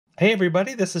Hey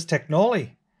everybody, this is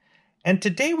Technoli, and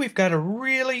today we've got a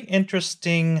really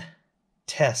interesting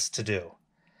test to do.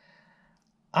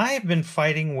 I've been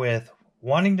fighting with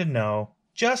wanting to know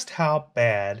just how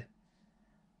bad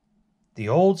the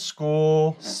old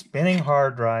school spinning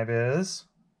hard drive is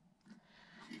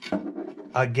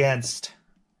against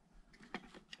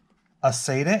a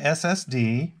SATA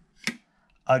SSD,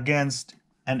 against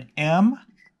an M.2,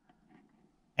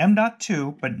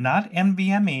 but not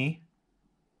NVMe,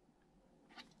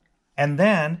 and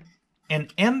then an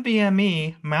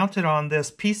NVMe mounted on this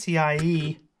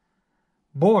PCIe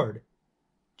board.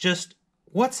 Just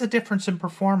what's the difference in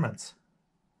performance?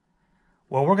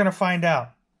 Well, we're going to find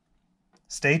out.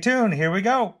 Stay tuned. Here we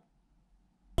go.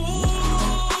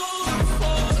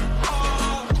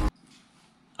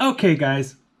 Okay,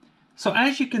 guys. So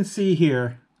as you can see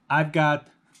here, I've got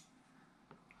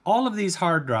all of these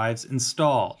hard drives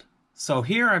installed. So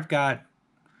here I've got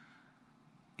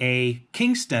a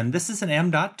Kingston. This is an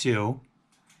M.2,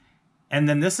 and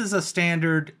then this is a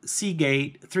standard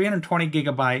Seagate 320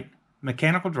 gigabyte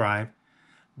mechanical drive.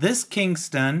 This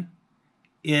Kingston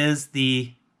is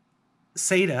the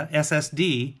SATA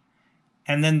SSD,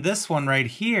 and then this one right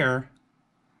here,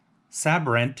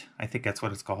 Sabrent, I think that's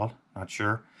what it's called, not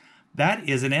sure, that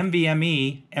is an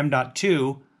NVMe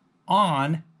M.2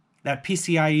 on that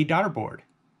PCIe daughter board.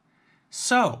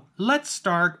 So let's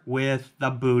start with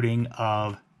the booting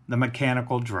of the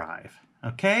mechanical drive.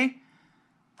 Okay,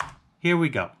 here we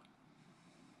go.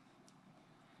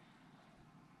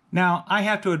 Now I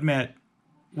have to admit,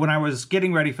 when I was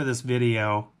getting ready for this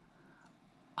video,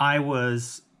 I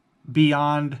was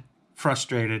beyond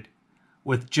frustrated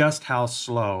with just how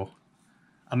slow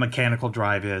a mechanical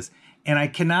drive is, and I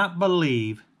cannot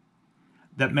believe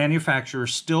that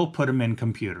manufacturers still put them in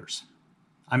computers.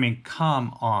 I mean,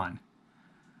 come on.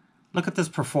 Look at this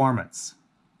performance.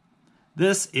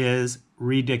 This is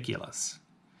ridiculous.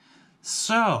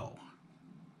 So,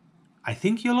 I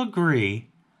think you'll agree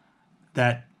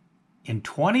that in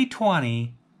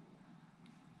 2020,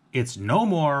 it's no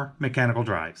more mechanical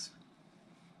drives.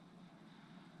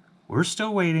 We're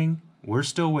still waiting. We're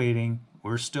still waiting.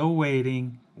 We're still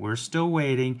waiting. We're still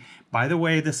waiting. By the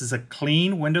way, this is a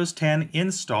clean Windows 10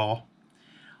 install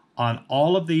on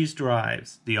all of these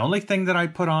drives. The only thing that I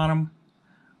put on them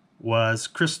was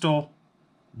Crystal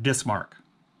disk mark,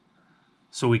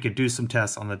 so we could do some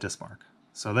tests on the disk mark.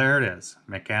 So there it is,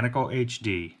 mechanical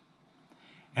HD,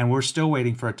 and we're still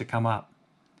waiting for it to come up.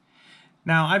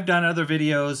 Now, I've done other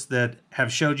videos that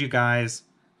have showed you guys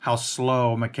how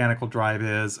slow mechanical drive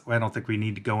is. I don't think we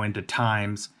need to go into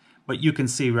times, but you can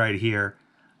see right here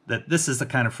that this is the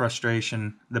kind of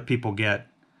frustration that people get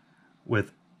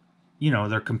with, you know,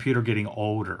 their computer getting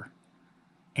older.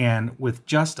 And with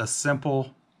just a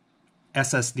simple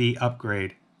SSD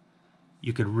upgrade,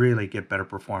 you could really get better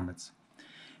performance.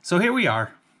 So here we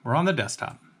are. We're on the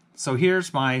desktop. So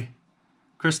here's my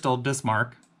Crystal Disk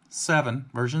Mark 7,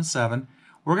 version 7.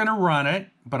 We're going to run it,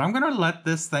 but I'm going to let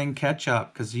this thing catch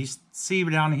up because you see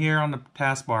down here on the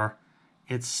taskbar,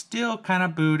 it's still kind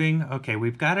of booting. Okay,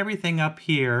 we've got everything up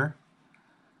here.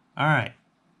 All right,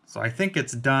 so I think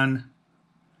it's done.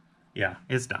 Yeah,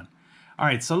 it's done. All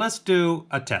right, so let's do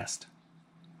a test.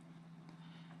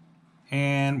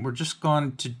 And we're just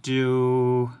going to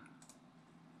do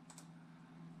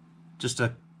just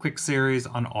a quick series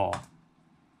on all.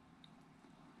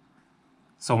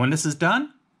 So when this is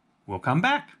done, we'll come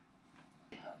back.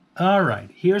 All right,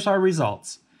 here's our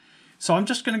results. So I'm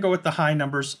just going to go with the high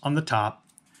numbers on the top.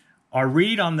 Our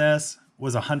read on this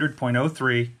was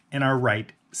 100.03 and our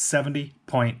write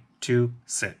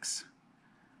 70.26.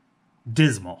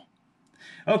 Dismal.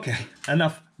 Okay,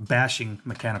 enough bashing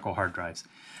mechanical hard drives.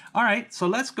 All right, so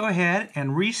let's go ahead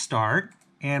and restart.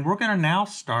 And we're going to now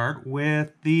start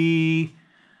with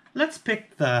let's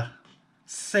pick the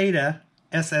SATA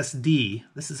SSD.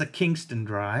 This is a Kingston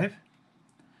drive.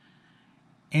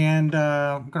 And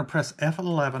I'm going to press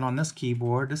F11 on this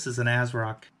keyboard. This is an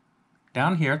ASRock.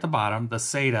 Down here at the bottom, the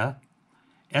SATA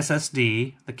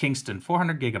SSD, the Kingston,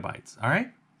 400 gigabytes. All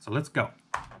right, so let's go.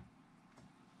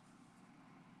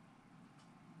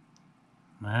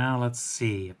 Now let's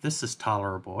see if this is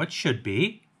tolerable. It should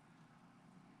be.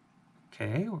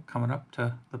 Okay, we're coming up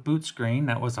to the boot screen.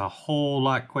 That was a whole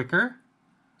lot quicker.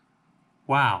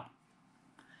 Wow.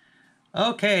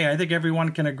 Okay, I think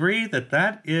everyone can agree that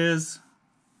that is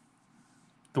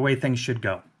the way things should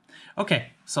go. Okay,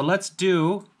 so let's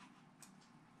do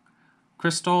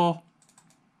Crystal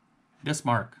Disk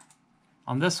Mark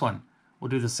on this one. We'll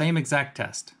do the same exact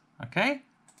test. Okay?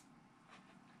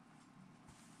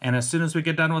 And as soon as we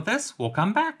get done with this, we'll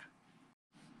come back.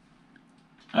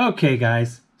 Okay,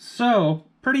 guys. So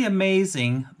Pretty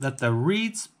amazing that the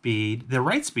read speed, the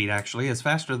write speed actually, is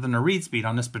faster than the read speed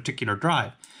on this particular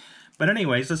drive. But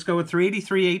anyways, let's go with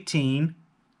 383.18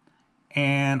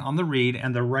 and on the read,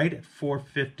 and the write at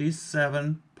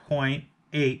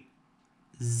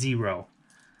 457.80.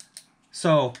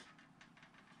 So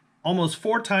almost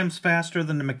 4 times faster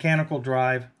than the mechanical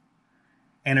drive,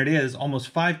 and it is almost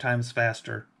 5 times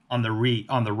faster on the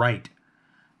write.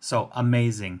 So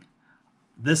amazing.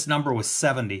 This number was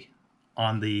 70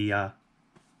 on the on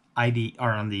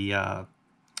the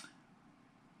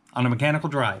mechanical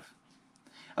drive.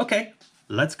 Okay,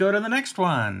 let's go to the next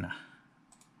one.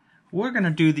 We're going to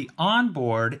do the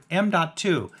onboard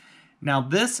M.2. Now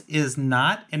this is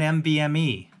not an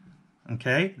NVMe.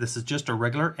 Okay, this is just a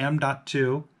regular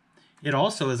M.2. It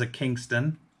also is a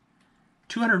Kingston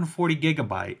 240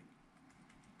 gigabyte.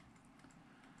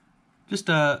 Just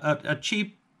a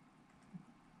cheap,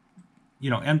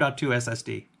 M.2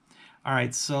 SSD. All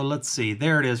right, so let's see.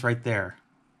 There it is right there.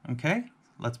 Okay,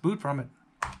 let's boot from it.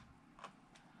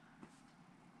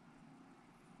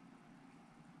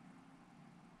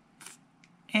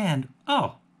 And,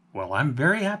 oh, well, I'm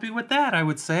very happy with that, I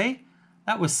would say.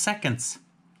 That was seconds.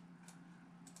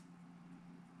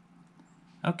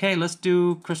 Okay, let's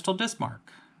do Crystal Dismark.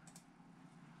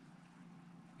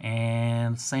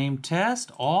 And same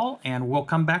test, all, and we'll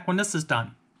come back when this is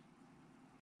done.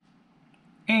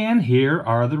 And here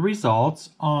are the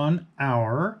results on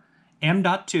our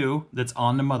M.2 that's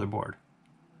on the motherboard.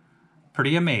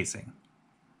 Pretty amazing.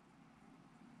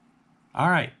 All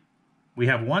right, we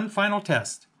have one final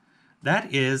test.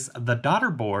 That is the daughter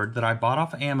board that I bought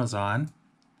off Amazon.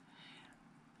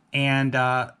 And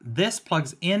this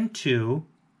plugs into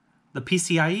the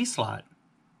PCIe slot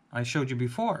I showed you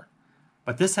before.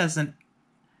 But this has an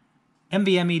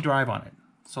NVMe drive on it.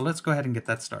 So let's go ahead and get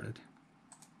that started.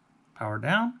 Power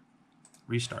down,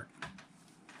 restart.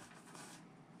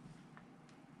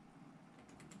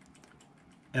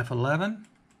 F11.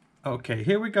 Okay,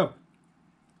 here we go.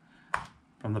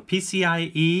 From the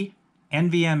PCIe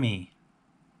NVMe.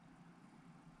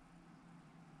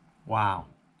 Wow.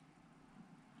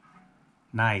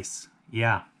 Nice.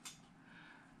 Yeah.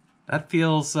 That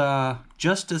feels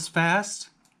just as fast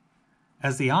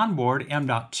as the onboard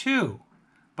M.2.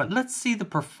 But let's see the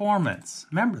performance.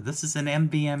 Remember, this is an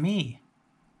NVMe.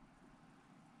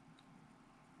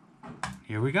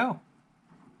 Here we go.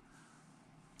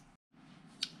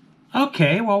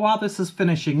 Okay, well, while this is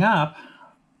finishing up,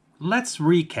 let's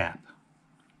recap.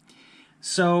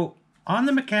 So, on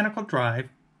the mechanical drive,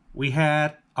 we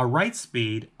had a write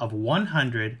speed of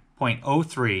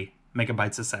 100.03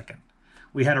 megabytes a second.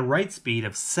 We had a write speed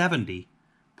of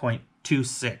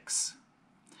 70.26.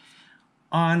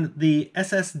 On the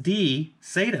SSD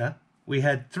SATA, we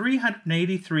had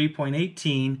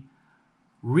 383.18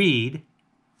 read,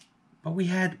 but we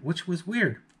had, which was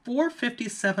weird,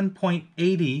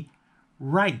 457.80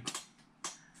 write.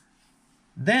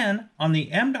 Then on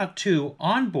the M.2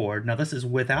 onboard, now this is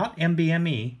without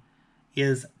NVMe,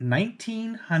 is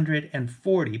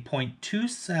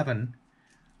 1940.27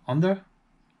 on the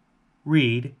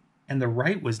read, and the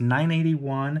write was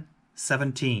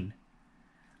 981.17.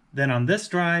 Then on this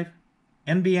drive,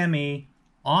 NVMe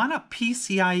on a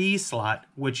PCIe slot,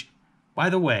 which, by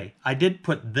the way, I did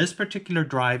put this particular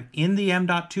drive in the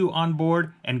M.2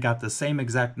 onboard and got the same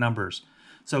exact numbers.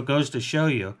 So it goes to show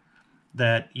you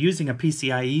that using a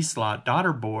PCIe slot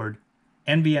daughter board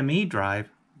NVMe drive,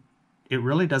 it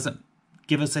really doesn't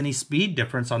give us any speed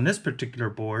difference on this particular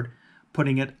board,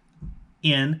 putting it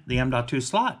in the M.2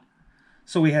 slot.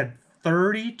 So we had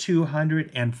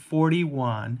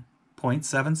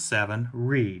 3,241.77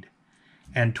 read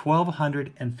and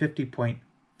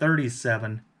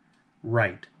 1,250.37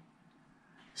 write.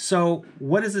 So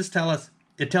what does this tell us?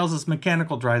 It tells us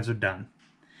mechanical drives are done.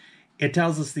 It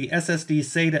tells us the SSD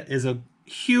SATA is a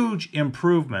huge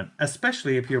improvement,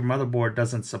 especially if your motherboard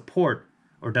doesn't support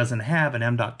or doesn't have an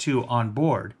M.2 on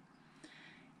board.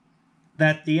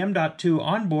 That the M.2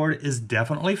 on board is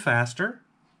definitely faster.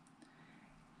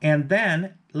 And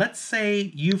then, let's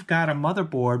say you've got a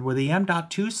motherboard where the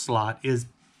M.2 slot is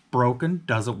broken,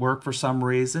 doesn't work for some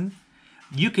reason.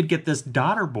 You could get this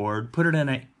daughter board, put it in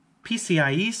a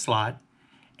PCIe slot,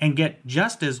 and get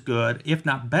just as good, if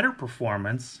not better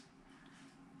performance,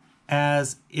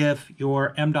 as if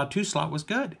your M.2 slot was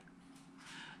good.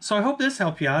 So I hope this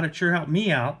helped you out. It sure helped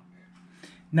me out.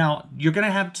 Now, you're going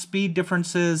to have speed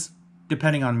differences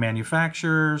depending on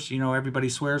manufacturers. You know, everybody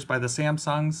swears by the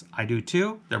Samsungs. I do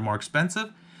too. They're more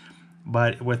expensive.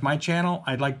 But with my channel,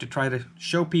 I'd like to try to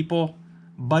show people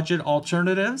budget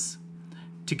alternatives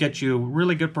to get you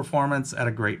really good performance at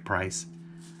a great price.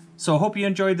 So I hope you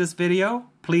enjoyed this video.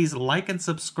 Please like and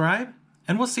subscribe,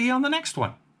 and we'll see you on the next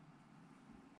one.